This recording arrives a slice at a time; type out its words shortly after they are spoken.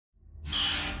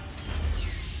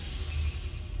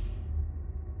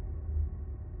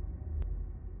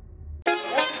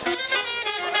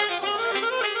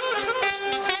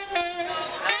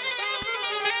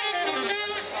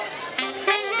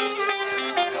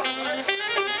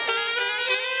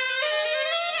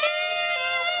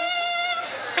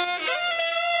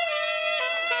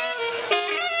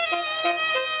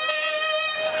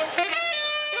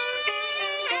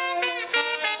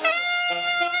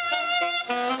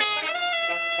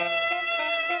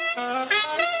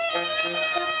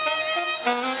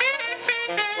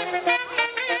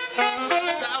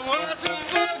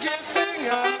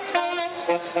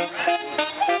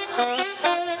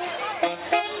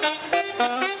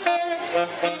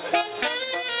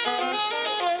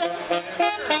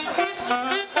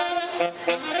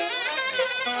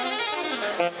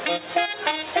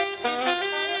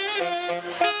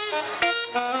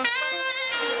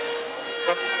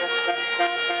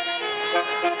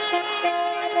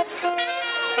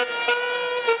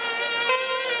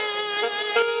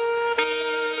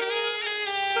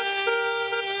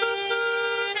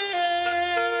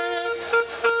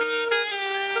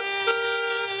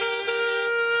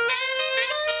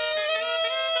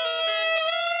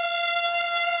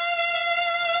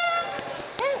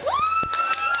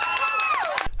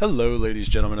Hello ladies,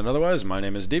 gentlemen, and otherwise, my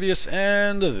name is Devious,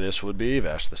 and this would be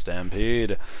Vash the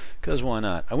Stampede, because why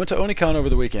not? I went to Onicon over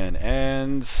the weekend,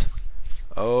 and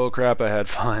oh crap, I had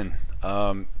fun.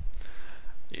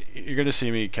 You're going to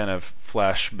see me kind of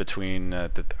flash between, I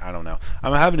don't know.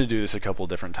 I'm having to do this a couple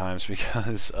different times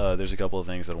because there's a couple of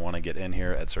things that I want to get in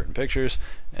here at certain pictures,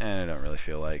 and I don't really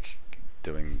feel like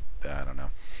doing that, I don't know.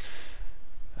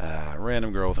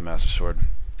 Random girl with a massive sword.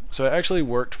 So I actually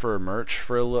worked for merch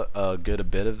for a good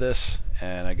bit of this,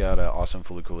 and I got an awesome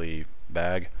Fulukuli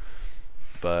bag.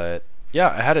 But yeah,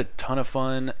 I had a ton of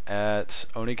fun at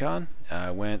Onicon. I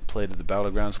went, played at the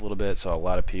Battlegrounds a little bit, saw a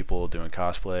lot of people doing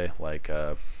cosplay. Like,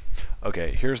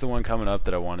 okay, here's the one coming up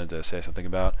that I wanted to say something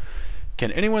about.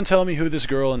 Can anyone tell me who this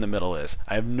girl in the middle is?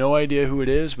 I have no idea who it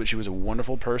is, but she was a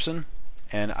wonderful person,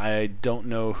 and I don't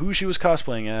know who she was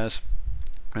cosplaying as.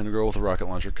 And a girl with a rocket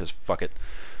launcher, because fuck it.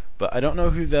 But I don't know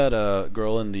who that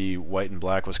girl in the white and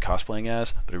black was cosplaying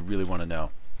as, but I really want to know.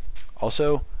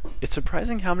 Also, it's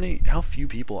surprising how few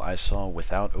people I saw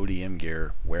without ODM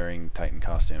gear wearing Titan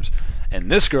costumes.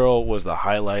 And this girl was the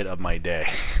highlight of my day.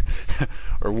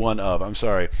 Or one of, I'm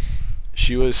sorry.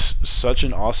 She was such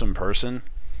an awesome person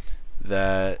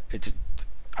that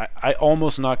I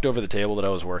almost knocked over the table that I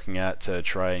was working at to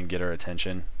try and get her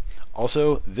attention.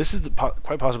 Also, this is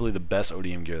quite possibly the best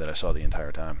ODM gear that I saw the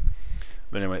entire time.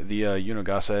 But anyway, the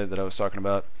Unogase that I was talking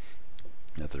about,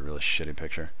 that's a really shitty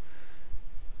picture.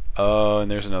 Oh,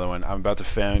 and there's another one. I am going to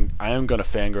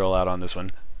fangirl out on this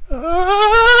one.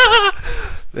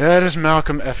 That is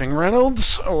Malcolm effing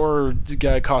Reynolds, or the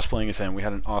guy cosplaying as him. We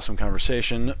had an awesome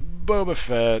conversation. Boba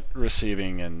Fett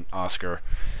receiving an Oscar.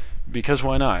 Because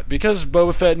why not? Because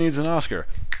Boba Fett needs an Oscar.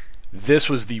 This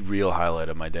was the real highlight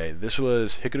of my day. This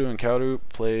was Hikaru and Kaoru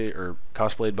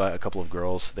cosplayed by a couple of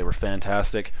girls. They were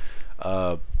fantastic.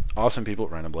 Awesome people.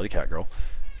 Random bloody cat girl.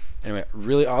 Anyway,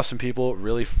 really awesome people,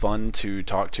 really fun to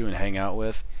talk to and hang out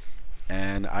with,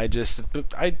 and I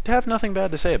have nothing bad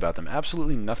to say about them.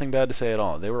 Absolutely nothing bad to say at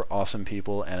all. They were awesome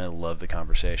people, and I loved the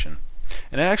conversation.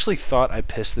 And I actually thought I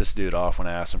pissed this dude off when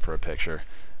I asked him for a picture,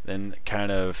 then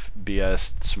kind of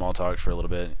BS small talked for a little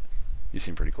bit. You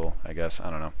seem pretty cool, I guess.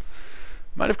 I don't know.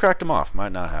 Might have cracked him off,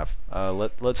 might not have.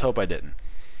 Let's hope I didn't.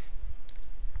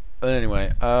 But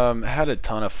anyway, I had a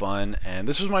ton of fun, and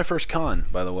this was my first con,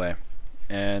 by the way.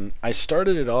 And I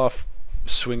started it off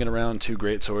swinging around 2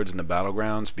 great swords in the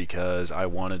Battlegrounds because I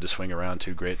wanted to swing around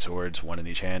 2 great swords, one in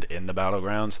each hand, in the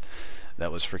Battlegrounds.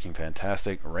 That was freaking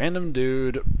fantastic. Random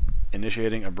dude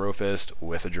initiating a brofist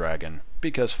with a dragon.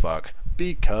 Because fuck.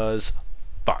 Because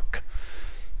fuck.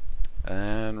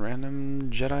 And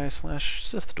random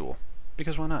Jedi/Sith duel.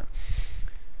 Because why not?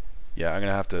 Yeah, I'm going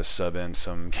to have to sub in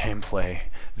some gameplay.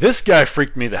 This guy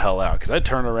freaked me the hell out, because I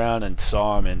turned around and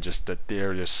saw him and just that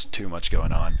there's just too much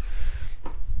going on.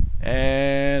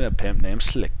 And a pimp named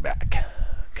Slickback.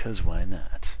 Because why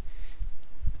not?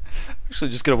 I'm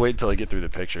actually just going to wait until I get through the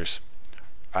pictures.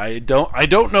 I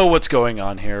don't know what's going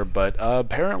on here, but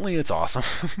apparently it's awesome.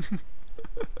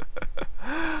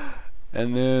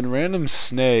 And then random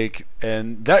snake,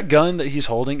 and that gun that he's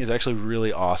holding is actually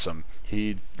really awesome.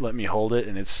 He let me hold it,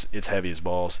 and it's heavy as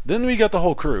balls. Then we got the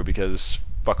whole crew, because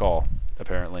fuck all,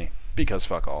 apparently. Because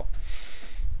fuck all.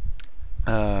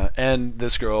 And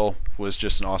this girl was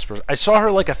just an awesome person. I saw her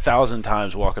like 1,000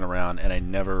 times walking around, and I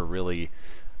never really,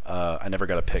 I never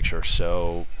got a picture,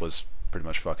 so was pretty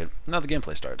much fuck it. Now the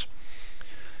gameplay starts.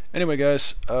 Anyway,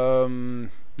 guys,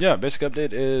 yeah, basic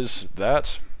update is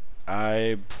that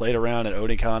I played around at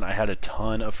Onicon. I had a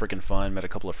ton of freaking fun, met a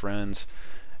couple of friends.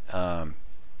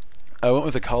 I went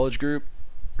with a college group,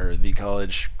 or the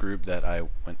college group that I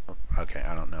went... Okay,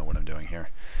 I don't know what I'm doing here.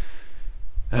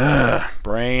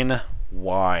 Brain,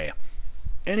 why?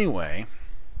 Anyway,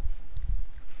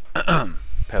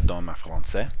 pardon ma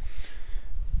français.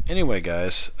 Anyway,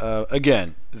 guys,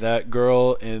 again, that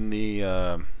girl in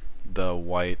the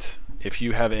white. If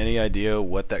you have any idea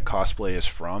what that cosplay is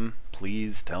from,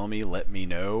 please tell me. Let me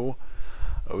know.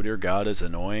 Oh dear God, it's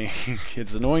annoying.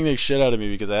 It's annoying the shit out of me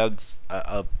because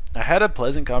I had a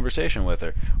pleasant conversation with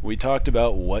her. We talked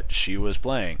about what she was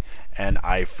playing, and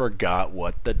I forgot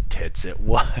what the tits it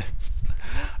was.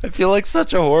 I feel like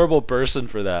such a horrible person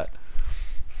for that.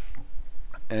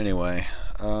 Anyway,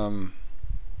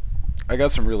 I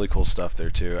got some really cool stuff there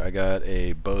too. I got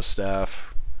a bow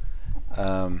staff.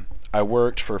 I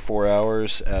worked for 4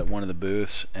 hours at one of the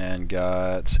booths and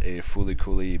got a Fooly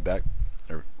Cooly back,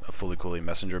 or a Fooly Cooly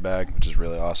messenger bag, which is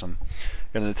really awesome.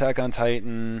 Got an Attack on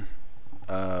Titan,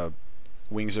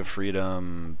 Wings of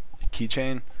Freedom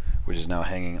keychain, which is now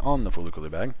hanging on the Fooly Cooly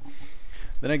bag.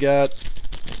 Then I got,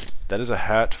 that is a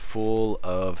hat full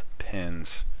of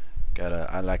pins. Got a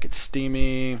I Like It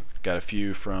Steamy. Got a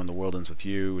few from The World Ends With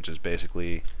You, which is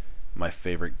basically my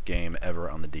favorite game ever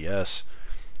on the DS.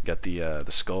 Got the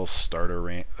Skull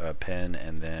starter pin,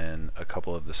 and then a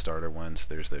couple of the starter ones.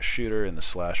 There's the shooter and the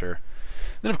slasher.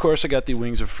 Then of course I got the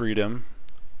Wings of Freedom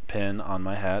pin on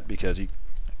my hat because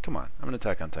come on, I'm an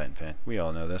Attack on Titan fan. We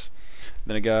all know this.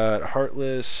 Then I got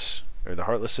Heartless, or the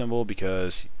Heartless symbol,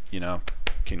 because you know,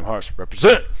 Kingdom Hearts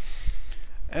represent.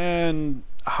 And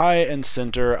high and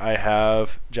center I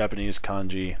have Japanese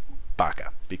kanji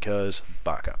baka, because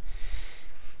baka.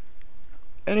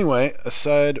 Anyway,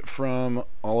 aside from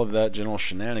all of that general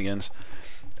shenanigans,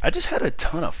 I just had a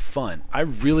ton of fun. I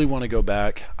really want to go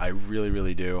back. I really,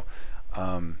 really do.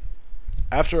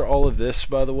 After all of this,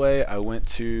 by the way, I went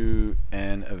to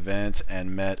an event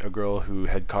and met a girl who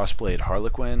had cosplayed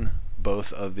Harlequin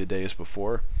both of the days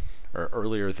before, or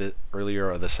earlier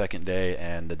the second day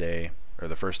and the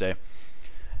first day.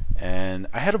 And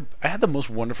I had the most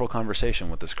wonderful conversation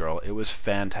with this girl. It was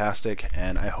fantastic,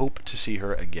 and I hope to see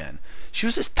her again. She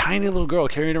was this tiny little girl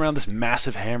carrying around this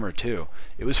massive hammer too.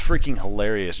 It was freaking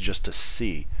hilarious just to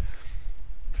see.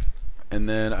 And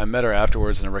then I met her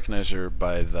afterwards, and I recognized her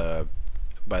by the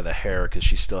hair because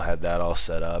she still had that all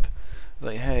set up. I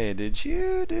was like, "Hey, did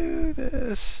you do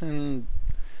this?" And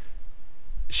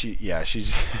she's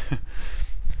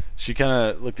she kind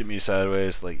of looked at me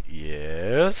sideways, like,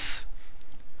 "Yes."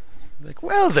 Like,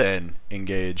 well then,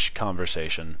 engage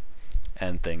conversation,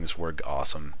 and things were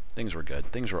awesome. Things were good.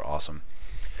 Things were awesome.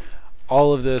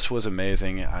 All of this was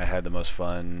amazing. I had the most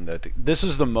fun. This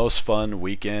is the most fun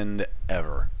weekend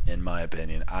ever, in my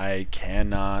opinion. I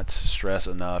cannot stress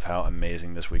enough how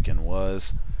amazing this weekend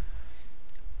was.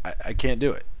 I can't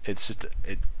do it. It's just,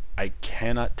 I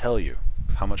cannot tell you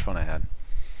how much fun I had.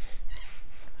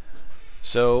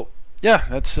 So, yeah,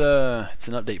 it's an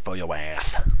update for your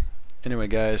ass. Anyway,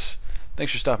 guys,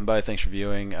 thanks for stopping by. Thanks for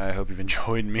viewing. I hope you've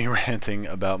enjoyed me ranting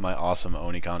about my awesome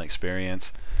Oni-Con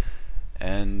experience.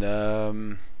 And,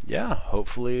 yeah,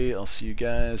 hopefully I'll see you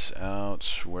guys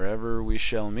out wherever we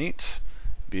shall meet,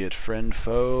 be it friend,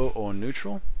 foe, or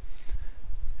neutral.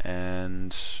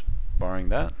 And barring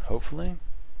that, hopefully,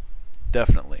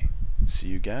 definitely see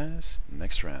you guys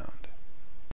next round.